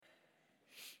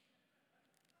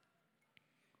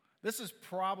This is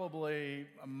probably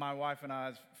my wife and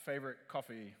I's favorite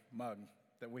coffee mug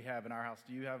that we have in our house.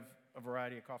 Do you have a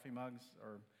variety of coffee mugs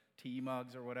or tea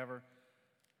mugs or whatever?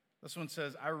 This one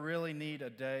says, "I really need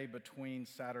a day between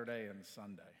Saturday and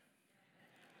Sunday."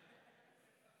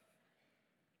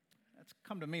 That's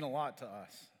come to mean a lot to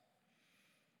us.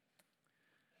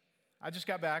 I just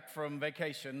got back from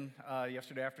vacation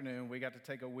yesterday afternoon. We got to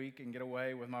take a week and get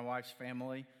away with my wife's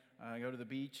family, go to the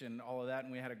beach and all of that,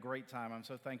 and we had a great time. I'm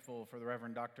so thankful for the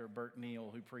Reverend Dr. Bert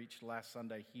Neal, who preached last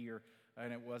Sunday here,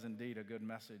 and it was indeed a good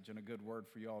message and a good word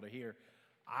for you all to hear.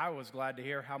 I was glad to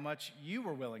hear how much you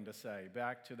were willing to say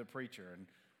back to the preacher, and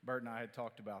Bert and I had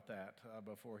talked about that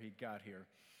before he got here.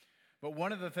 But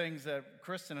one of the things that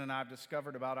Kristen and I have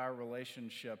discovered about our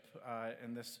relationship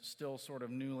in this still sort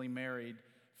of newly married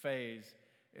phase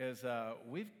is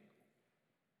we've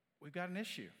got an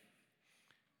issue.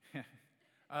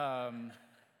 And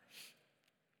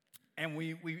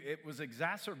it was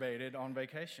exacerbated on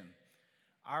vacation.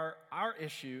 Our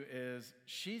issue is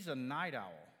she's a night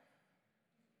owl,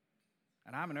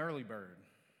 and I'm an early bird.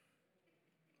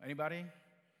 Anybody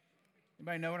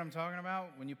know what I'm talking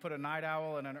about? When you put a night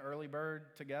owl and an early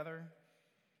bird together?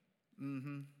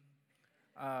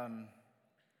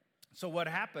 So what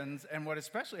happens, and what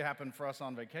especially happened for us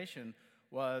on vacation,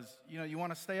 was, you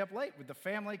want to stay up late with the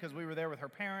family because we were there with her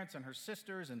parents and her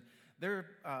sisters and their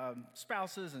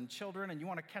spouses and children, and you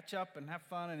want to catch up and have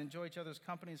fun and enjoy each other's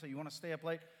company, so you want to stay up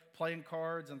late playing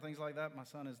cards and things like that. My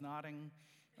son is nodding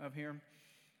up here.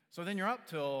 So then you're up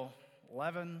till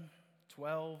 11,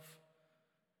 12.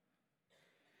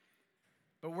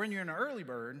 But when you're an early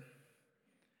bird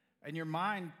and your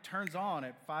mind turns on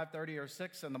at 5:30 or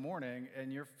 6 in the morning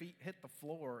and your feet hit the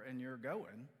floor and you're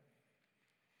going,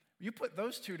 you put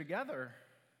those two together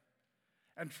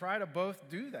and try to both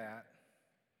do that,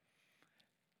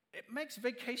 it makes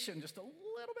vacation just a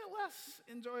little bit less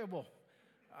enjoyable.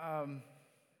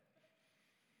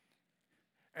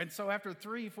 And so after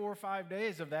 3, 4, 5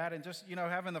 days of that and just,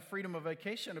 having the freedom of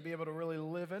vacation to be able to really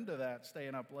live into that,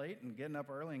 staying up late and getting up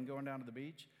early and going down to the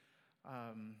beach,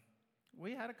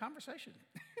 we had a conversation.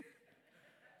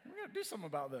 We're going to do something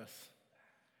about this.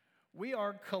 We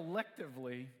are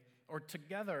collectively or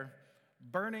together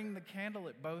burning the candle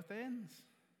at both ends.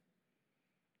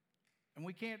 And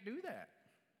we can't do that.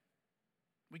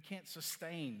 We can't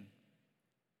sustain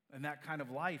in that kind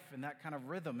of life and that kind of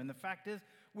rhythm. And the fact is,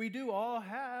 we do all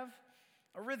have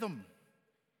a rhythm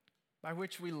by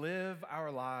which we live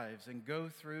our lives and go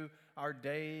through our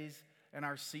days and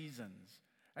our seasons.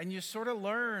 And you sort of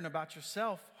learn about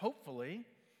yourself, hopefully.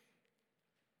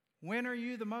 When are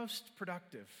you the most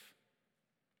productive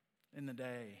in the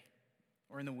day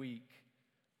or in the week?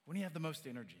 When do you have the most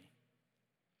energy?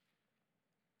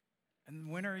 And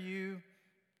when are you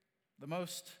the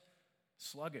most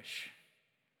sluggish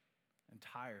and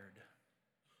tired?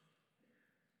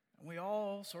 And we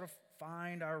all sort of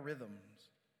find our rhythms.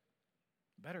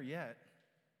 Better yet,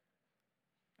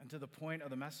 and to the point of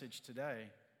the message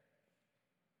today,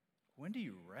 when do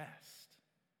you rest?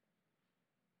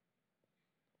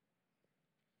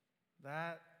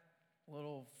 That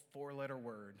little 4-letter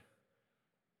word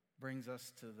brings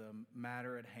us to the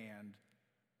matter at hand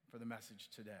for the message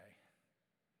today.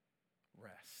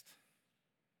 Rest.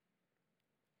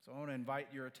 So I want to invite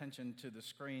your attention to the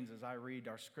screens as I read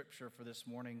our scripture for this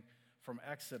morning from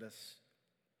Exodus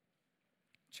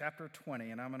chapter 20,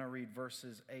 and I'm going to read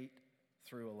verses 8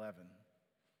 through 11.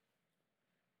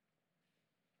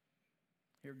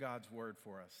 Hear God's word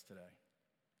for us today.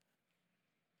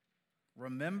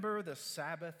 Remember the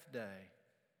Sabbath day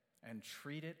and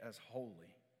treat it as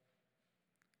holy.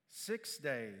 6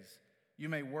 days you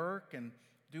may work and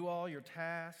do all your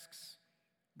tasks,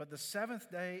 but the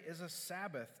seventh day is a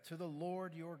Sabbath to the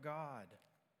Lord your God.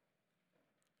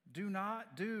 Do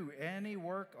not do any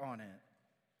work on it,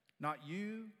 not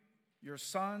you, your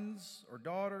sons or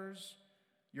daughters,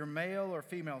 your male or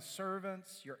female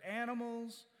servants, your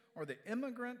animals, or the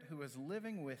immigrant who is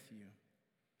living with you.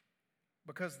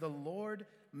 Because the Lord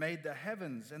made the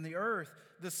heavens and the earth,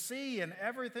 the sea and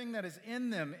everything that is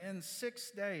in them in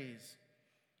 6 days,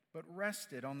 but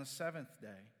rested on the seventh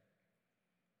day.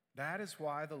 That is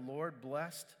why the Lord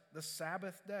blessed the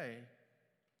Sabbath day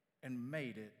and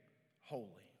made it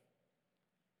holy.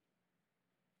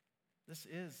 This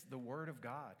is the word of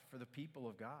God for the people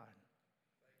of God.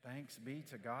 Thanks be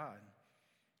to God.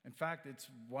 In fact, it's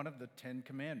one of the 10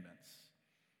 commandments.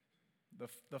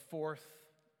 The fourth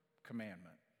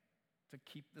commandment, to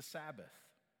keep the Sabbath.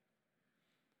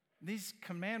 These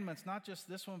commandments, not just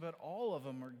this one, but all of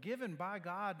them, are given by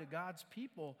God to God's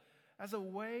people as a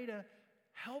way to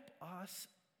help us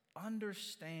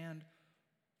understand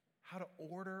how to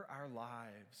order our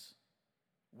lives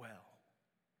well,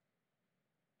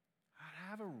 how to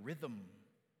have a rhythm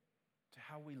to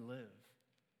how we live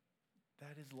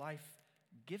that is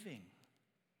life-giving,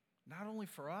 not only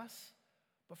for us,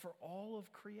 but for all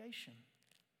of creation.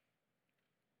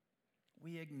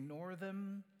 We ignore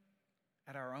them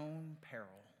at our own peril.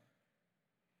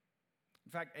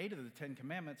 In fact, 8 of the 10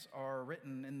 commandments are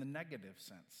written in the negative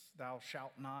sense. Thou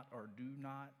shalt not or do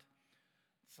not.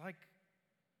 It's like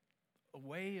a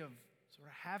way of sort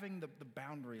of having the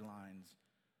boundary lines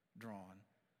drawn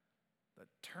that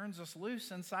turns us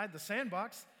loose inside the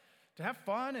sandbox to have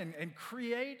fun and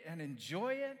create and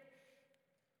enjoy it,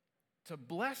 to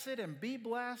bless it and be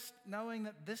blessed, knowing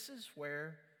that this is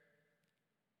where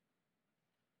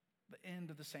the end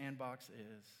of the sandbox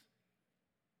is.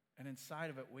 And inside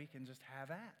of it, we can just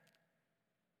have at.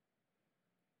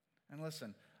 And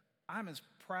listen, I'm as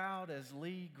proud as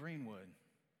Lee Greenwood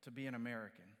to be an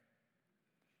American.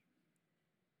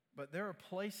 But there are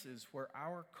places where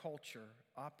our culture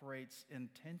operates in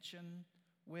tension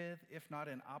with, if not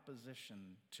in opposition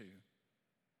to,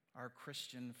 our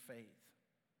Christian faith.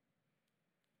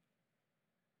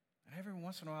 And every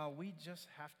once in a while, we just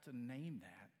have to name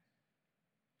that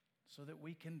so that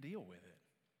we can deal with it.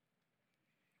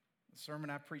 The sermon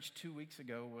I preached 2 weeks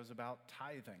ago was about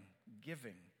tithing,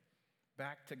 giving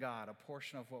back to God a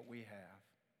portion of what we have.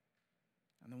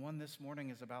 And the one this morning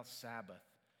is about Sabbath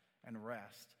and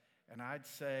rest. And I'd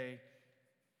say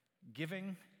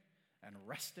giving and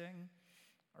resting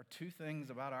are 2 things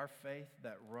about our faith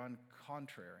that run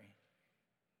contrary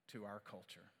to our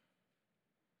culture.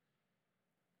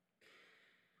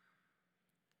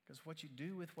 Because what you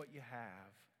do with what you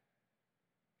have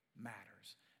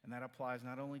matters. And that applies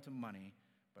not only to money,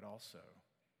 but also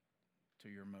to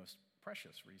your most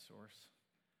precious resource,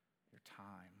 your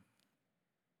time.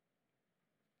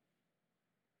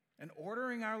 And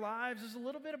ordering our lives is a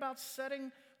little bit about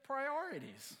setting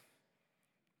priorities.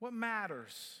 What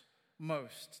matters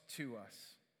most to us?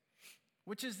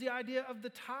 Which is the idea of the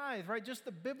tithe, right? Just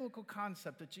the biblical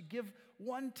concept that you give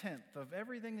 1/10 of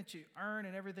everything that you earn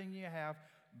and everything you have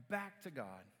back to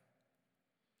God.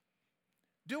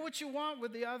 Do what you want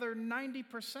with the other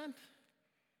 90%.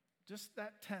 Just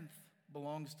that 10th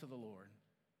belongs to the Lord.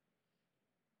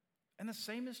 And the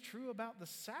same is true about the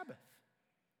Sabbath.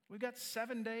 We've got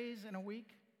 7 days in a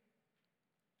week.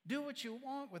 Do what you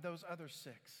want with those other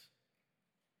 6.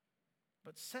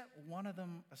 But set one of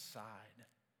them aside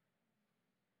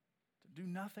to do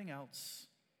nothing else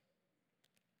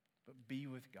but be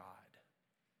with God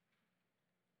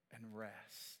and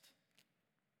rest.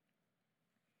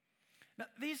 Now,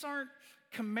 these aren't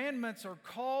commandments or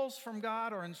calls from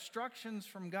God or instructions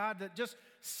from God that just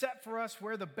set for us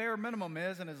where the bare minimum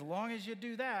is, and as long as you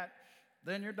do that,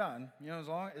 then you're done. You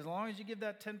know, as long as you give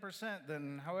that 10%,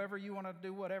 then however you want to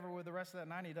do whatever with the rest of that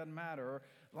 90 doesn't matter. Or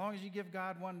as long as you give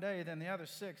God 1 day, then the other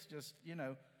 6 just,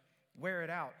 wear it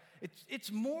out.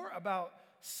 It's more about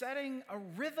setting a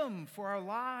rhythm for our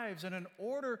lives and an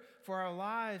order for our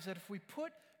lives, that if we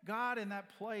put God in that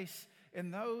place, in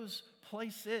those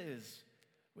places,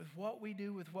 with what we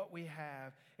do, with what we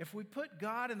have, if we put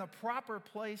God in the proper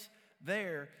place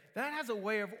there, that has a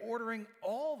way of ordering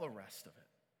all the rest of it.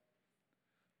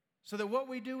 So that what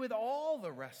we do with all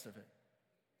the rest of it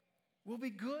will be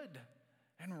good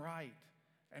and right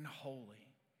and holy,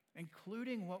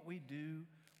 including what we do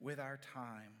with our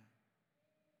time.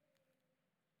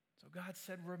 So God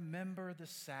said, remember the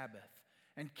Sabbath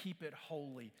and keep it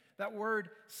holy. That word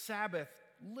Sabbath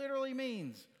literally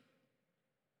means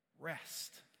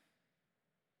rest.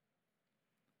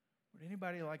 Would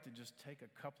anybody like to just take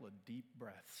a couple of deep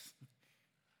breaths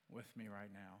with me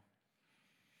right now?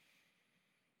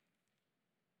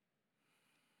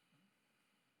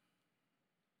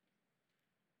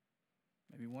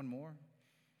 Maybe one more.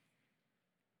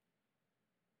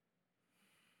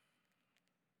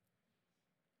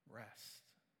 Rest.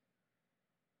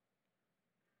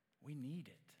 We need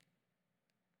it.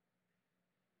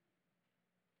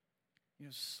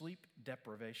 Sleep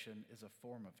deprivation is a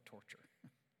form of torture.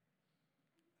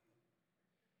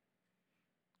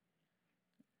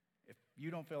 If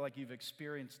you don't feel like you've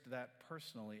experienced that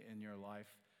personally in your life,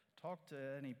 talk to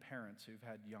any parents who've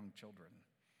had young children.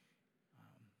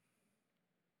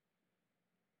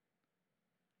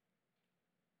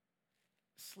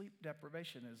 Sleep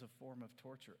deprivation is a form of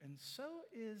torture, and so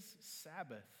is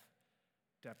Sabbath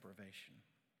deprivation.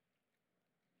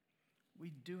 We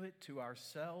do it to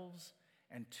ourselves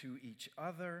and to each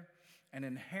other, and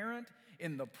inherent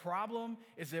in the problem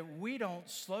is that we don't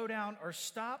slow down or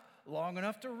stop long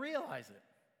enough to realize it,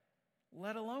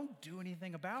 let alone do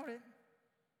anything about it.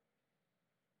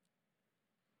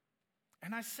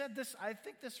 And I said this, I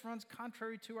think this runs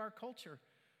contrary to our culture.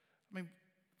 I mean,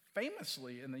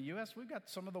 famously in the U.S., we've got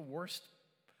some of the worst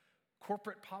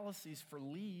corporate policies for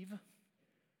leave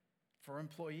for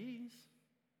employees.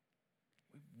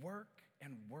 We work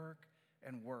and work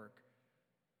and work.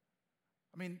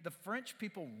 I mean, the French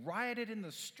people rioted in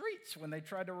the streets when they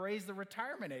tried to raise the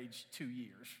retirement age 2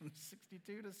 years, from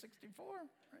 62 to 64.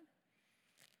 Right?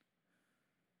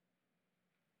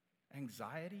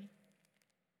 Anxiety,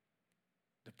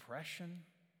 depression,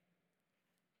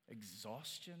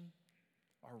 exhaustion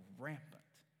are rampant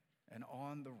and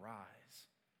on the rise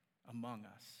among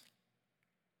us.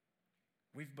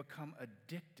 We've become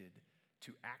addicted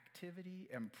to activity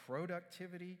and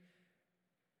productivity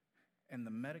and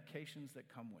the medications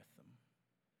that come with them.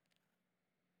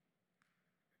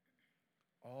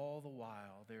 All the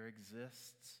while, there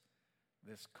exists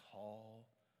this call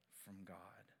from God,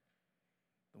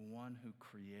 the one who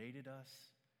created us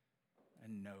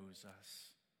and knows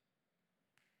us,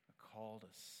 a call to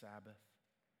Sabbath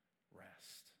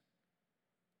rest,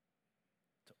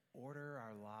 to order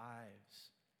our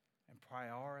lives and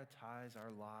prioritize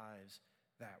our lives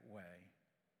that way.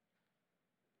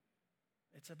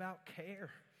 It's about care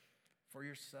for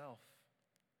yourself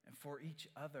and for each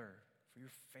other, for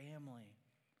your family,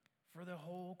 for the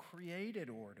whole created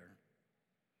order.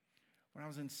 When I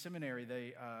was in seminary,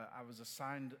 I was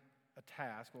assigned a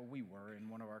task, well, we were in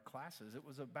one of our classes. It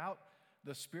was about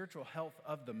the spiritual health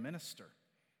of the minister,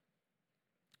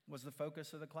 was the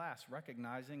focus of the class,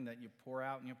 recognizing that you pour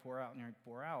out and you pour out and you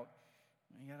pour out,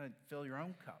 and you got to fill your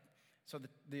own cup. So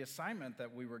the assignment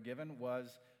that we were given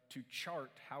was to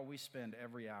chart how we spend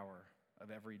every hour of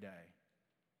every day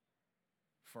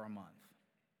for a month.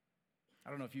 I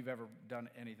don't know if you've ever done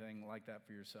anything like that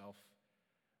for yourself.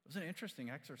 It was an interesting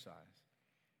exercise.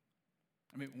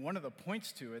 I mean, one of the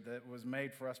points to it that was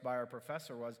made for us by our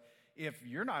professor was, if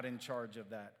you're not in charge of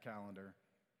that calendar,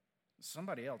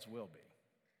 somebody else will be.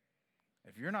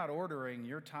 If you're not ordering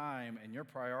your time and your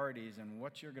priorities and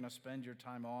what you're going to spend your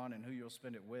time on and who you'll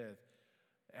spend it with,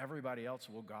 everybody else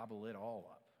will gobble it all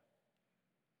up.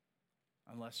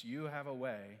 Unless you have a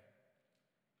way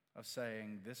of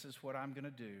saying, this is what I'm going to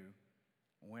do,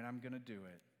 when I'm going to do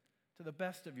it, to the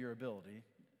best of your ability.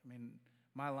 I mean,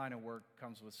 my line of work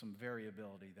comes with some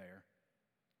variability there.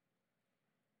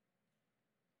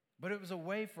 But it was a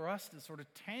way for us to sort of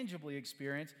tangibly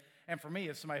experience, and for me,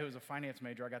 as somebody who was a finance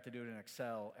major, I got to do it in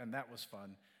Excel, and that was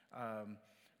fun.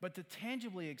 But to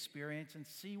tangibly experience and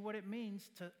see what it means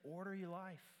to order your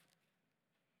life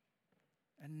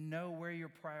and know where your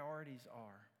priorities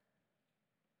are.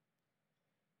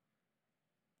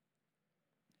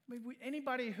 I mean,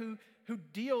 anybody who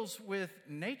deals with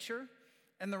nature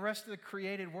and the rest of the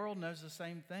created world knows the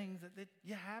same thing, that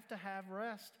you have to have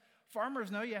rest. Farmers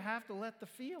know you have to let the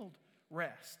field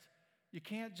rest. You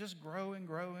can't just grow and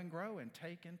grow and grow and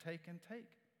take and take and take.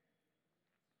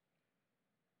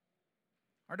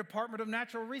 Our Department of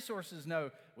Natural Resources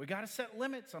know we got to set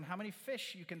limits on how many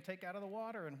fish you can take out of the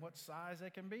water and what size they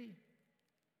can be.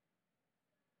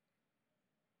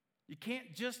 You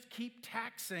can't just keep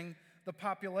taxing the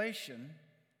population.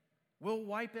 We'll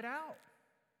wipe it out.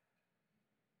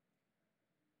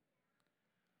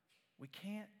 We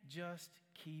can't just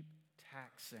keep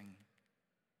taxing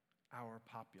our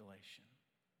population.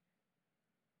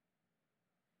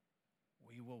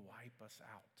 We will wipe us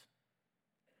out.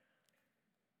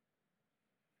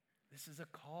 This is a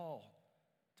call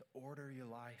to order your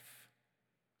life,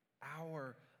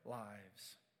 our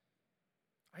lives.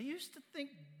 I used to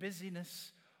think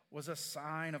busyness was a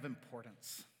sign of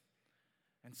importance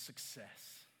and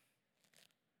success,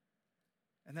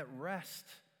 and that rest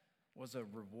was a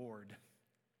reward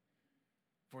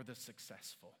for the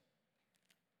successful.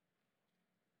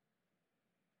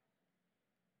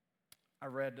 I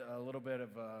read a little bit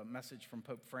of a message from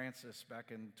Pope Francis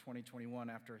back in 2021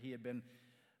 after he had been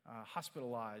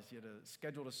hospitalized. He had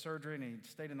scheduled a surgery, and he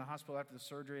stayed in the hospital after the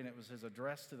surgery, and it was his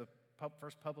address to the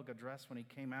first public address when he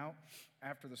came out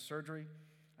after the surgery.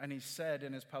 And he said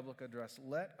in his public address,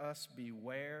 "Let us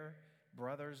beware,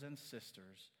 brothers and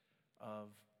sisters, of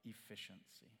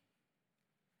efficiency."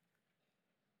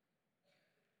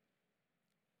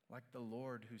 Like the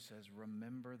Lord who says,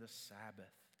 remember the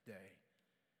Sabbath day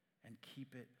and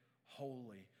keep it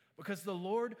holy. Because the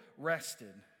Lord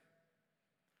rested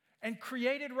and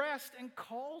created rest and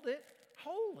called it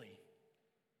holy.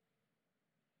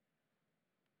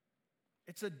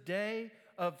 It's a day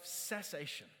of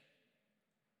cessation,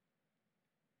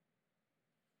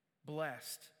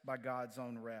 blessed by God's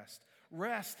own rest.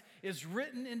 Rest is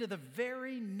written into the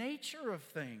very nature of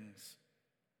things.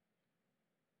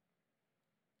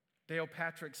 Dale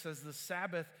Patrick says the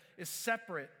Sabbath is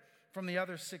separate from the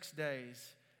other 6 days.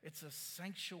 It's a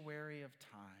sanctuary of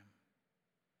time.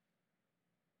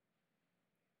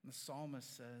 And the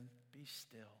psalmist said, "Be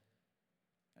still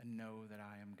and know that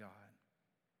I am God."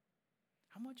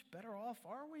 How much better off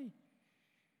are we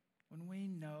when we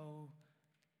know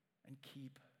and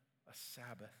keep a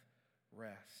Sabbath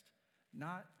rest?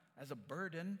 Not as a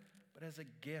burden, but as a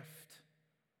gift.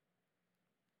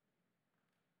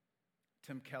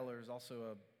 Tim Keller is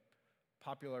also a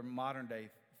popular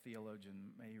modern-day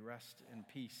theologian. May he rest in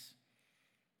peace.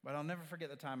 But I'll never forget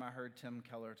the time I heard Tim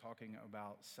Keller talking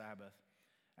about Sabbath.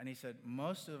 And he said,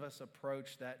 most of us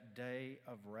approach that day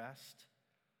of rest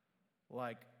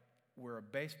like we're a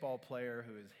baseball player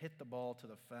who has hit the ball to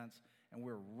the fence and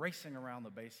we're racing around the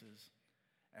bases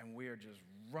and we are just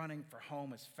running for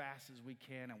home as fast as we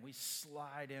can, and we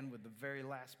slide in with the very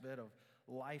last bit of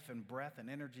life and breath and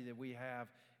energy that we have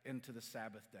into the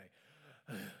Sabbath day.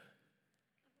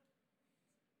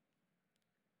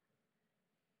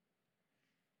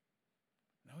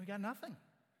 No, we got nothing.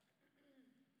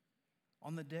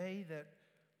 On the day that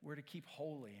we're to keep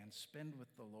holy and spend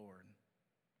with the Lord.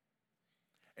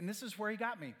 And this is where he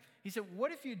got me. He said,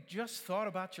 what if you just thought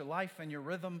about your life and your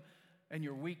rhythm and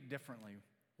your week differently?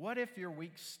 What if your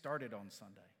week started on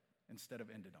Sunday instead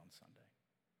of ended on Sunday?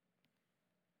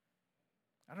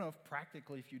 I don't know if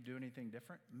practically if you do anything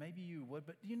different, maybe you would,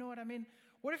 but do you know what I mean?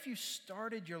 What if you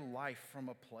started your life from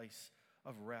a place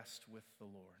of rest with the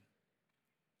Lord?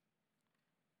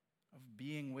 Of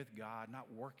being with God,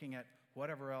 not working at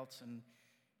whatever else and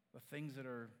the things that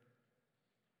are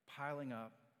piling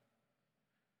up.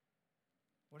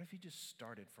 What if you just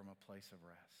started from a place of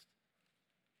rest?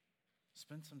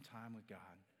 Spend some time with God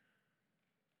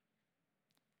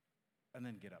and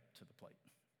then get up to the plate.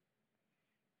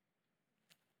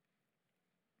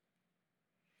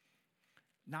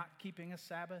 Not keeping a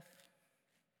Sabbath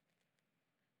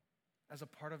as a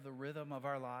part of the rhythm of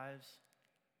our lives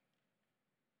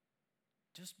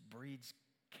just breeds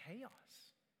chaos.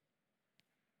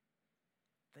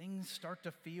 Things start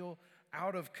to feel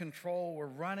out of control. We're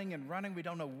running and running. We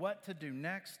don't know what to do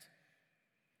next.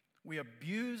 We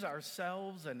abuse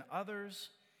ourselves and others.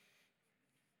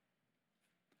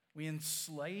 We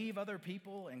enslave other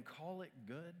people and call it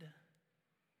good.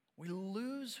 We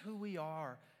lose who we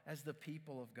are as the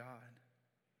people of God.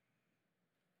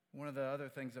 One of the other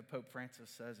things that Pope Francis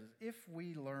says is, if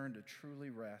we learn to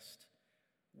truly rest,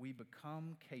 we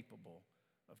become capable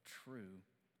of true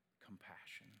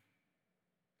compassion.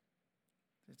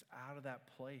 It's out of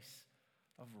that place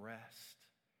of rest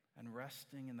and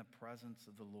resting in the presence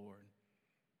of the Lord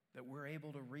that we're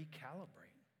able to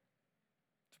recalibrate,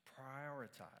 to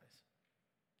prioritize,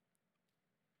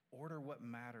 order what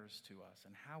matters to us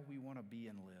and how we want to be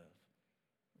and live,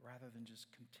 rather than just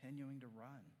continuing to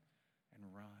run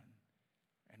and run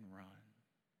and run.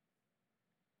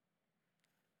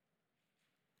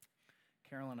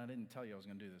 Carolyn, I didn't tell you I was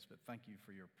going to do this, but thank you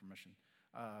for your permission.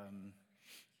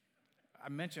 I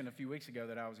mentioned a few weeks ago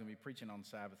that I was going to be preaching on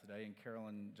Sabbath today, and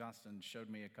Carolyn Johnston showed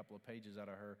me a couple of pages out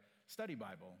of her study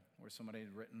Bible where somebody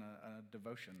had written a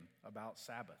devotion about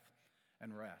Sabbath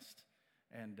and rest.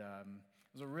 And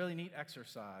it was a really neat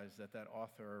exercise that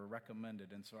author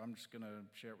recommended, and so I'm just going to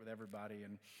share it with everybody.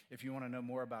 And if you want to know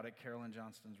more about it, Carolyn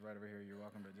Johnston's right over here. You're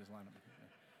welcome to just line up.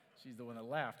 She's the one that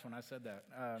laughed when I said that,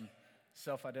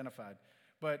 self-identified.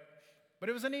 But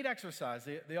it was a neat exercise.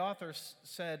 The author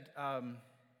said,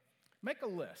 make a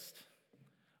list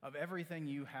of everything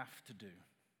you have to do.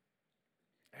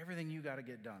 Everything you got to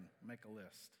get done. Make a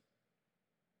list.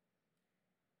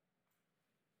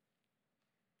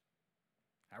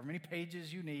 However many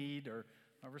pages you need, or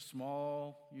however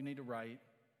small you need to write.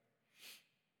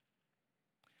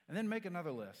 And then make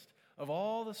another list of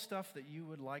all the stuff that you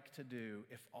would like to do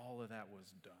if all of that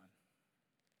was done.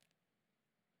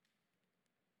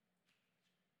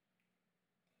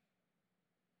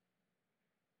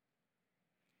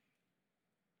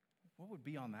 What would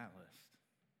be on that list?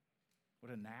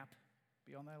 Would a nap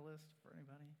be on that list for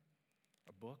anybody?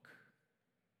 A book?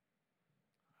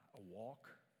 A walk?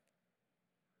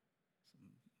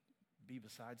 Be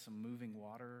beside some moving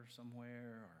water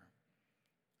somewhere, or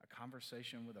a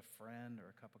conversation with a friend,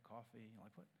 or a cup of coffee?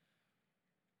 Like what?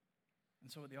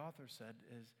 And so what the author said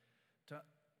is to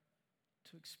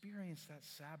experience that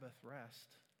Sabbath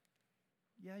rest,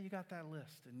 yeah, you got that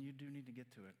list and you do need to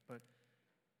get to it, but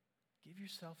give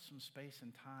yourself some space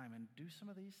and time and do some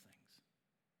of these things.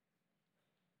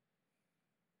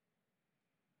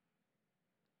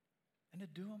 And to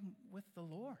do them with the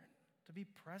Lord, to be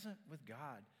present with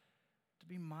God, to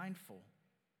be mindful,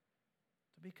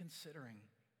 to be considering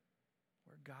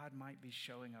where God might be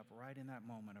showing up right in that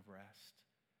moment of rest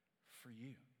for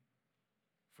you,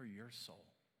 for your soul,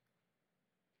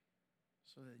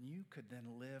 so that you could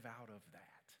then live out of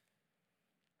that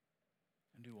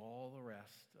and do all the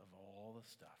rest of all the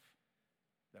stuff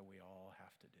that we all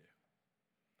have to do.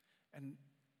 And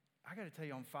I got to tell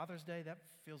you, on Father's Day, that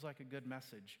feels like a good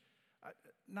message.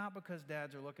 Not because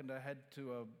dads are looking to head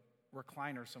to a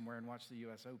recliner somewhere and watch the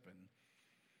U.S. Open,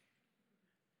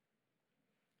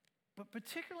 but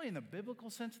particularly in the biblical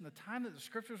sense, in the time that the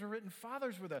scriptures were written,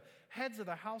 fathers were the heads of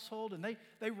the household, and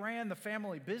they ran the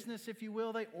family business, if you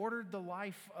will. They ordered the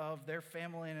life of their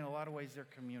family and, in a lot of ways, their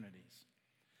communities.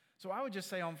 So I would just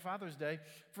say on Father's Day,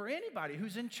 for anybody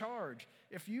who's in charge,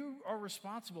 if you are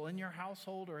responsible in your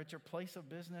household or at your place of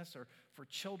business or for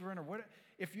children or what,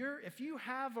 if you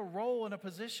have a role in a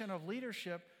position of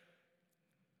leadership,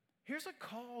 here's a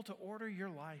call to order your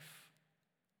life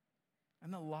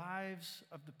and the lives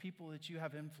of the people that you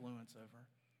have influence over,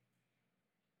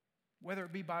 whether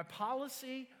it be by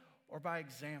policy or by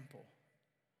example,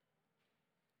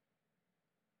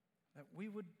 that we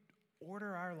would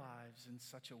order our lives in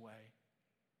such a way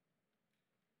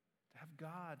to have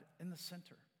God in the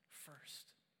center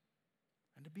first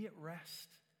and to be at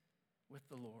rest with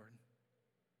the Lord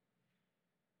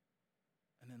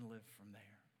and then live from there.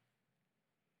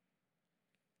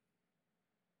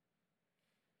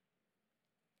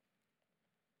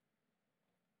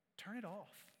 Turn it off.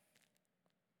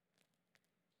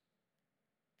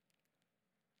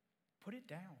 Put it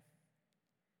down.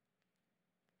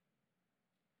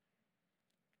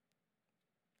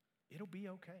 It'll be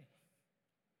okay.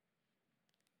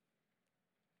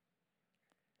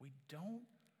 We don't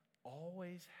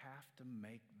always have to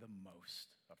make the most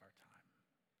of our time.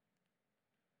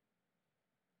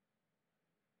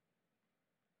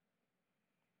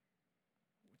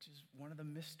 Which is one of the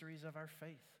mysteries of our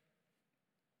faith.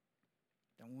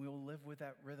 And when we'll live with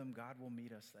that rhythm, God will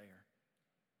meet us there.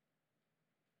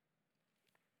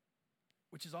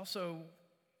 Which is also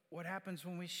what happens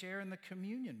when we share in the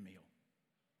communion meal.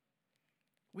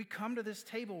 We come to this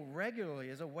table regularly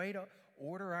as a way to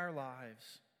order our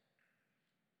lives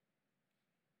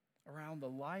around the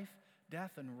life,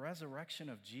 death, and resurrection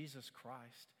of Jesus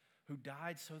Christ, who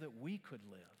died so that we could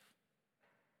live.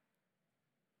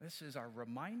 This is our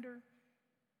reminder.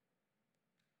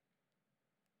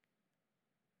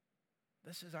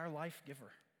 This is our life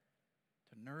giver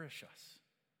to nourish us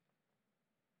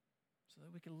so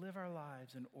that we can live our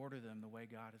lives and order them the way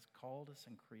God has called us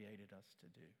and created us to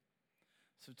do.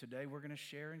 So today we're going to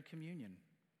share in communion.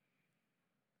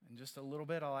 In just a little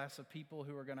bit, I'll ask the people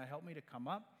who are going to help me to come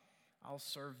up. I'll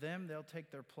serve them. They'll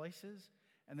take their places.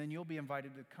 And then you'll be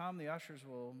invited to come. The ushers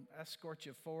will escort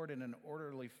you forward in an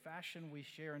orderly fashion. We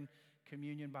share in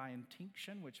communion by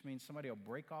intinction, which means somebody will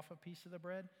break off a piece of the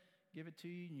bread, give it to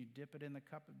you, and you dip it in the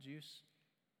cup of juice.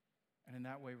 And in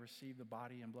that way, receive the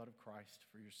body and blood of Christ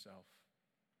for yourself.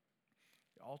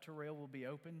 The altar rail will be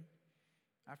open.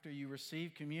 After you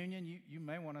receive communion, you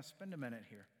may want to spend a minute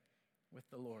here with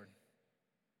the Lord.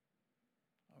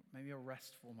 Maybe a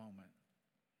restful moment.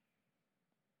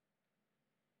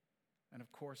 And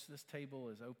of course, this table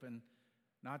is open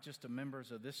not just to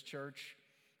members of this church.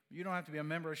 You don't have to be a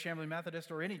member of Chamblee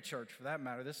Methodist or any church for that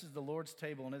matter. This is the Lord's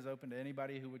table and is open to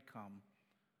anybody who would come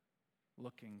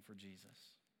looking for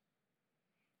Jesus.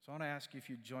 So I want to ask you if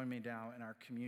you'd join me now in our communion.